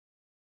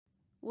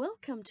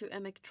Welcome to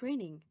EMIC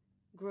Training,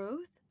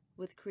 Growth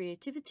with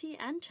Creativity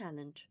and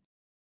Challenge.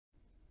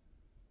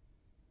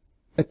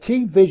 A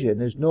team vision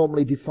is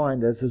normally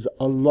defined as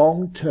a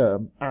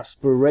long-term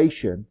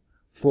aspiration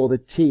for the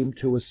team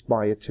to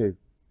aspire to.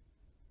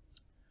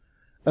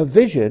 A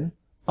vision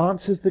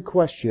answers the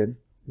question,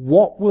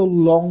 what will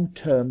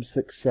long-term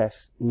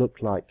success look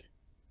like?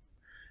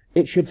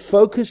 It should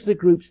focus the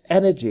group's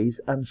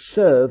energies and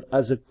serve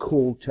as a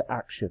call to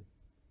action.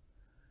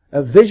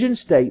 A vision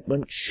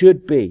statement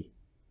should be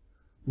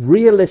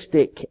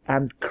realistic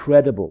and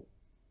credible,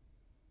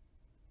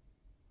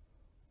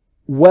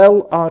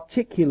 well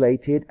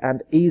articulated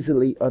and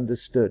easily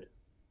understood.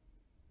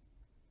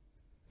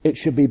 It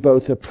should be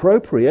both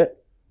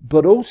appropriate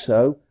but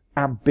also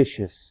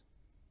ambitious.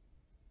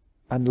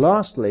 And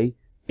lastly,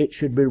 it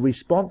should be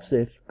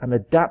responsive and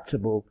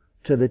adaptable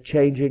to the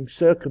changing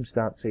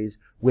circumstances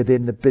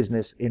within the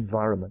business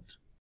environment.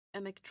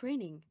 EMIC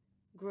Training,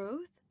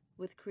 Growth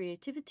with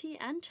Creativity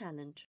and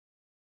Challenge.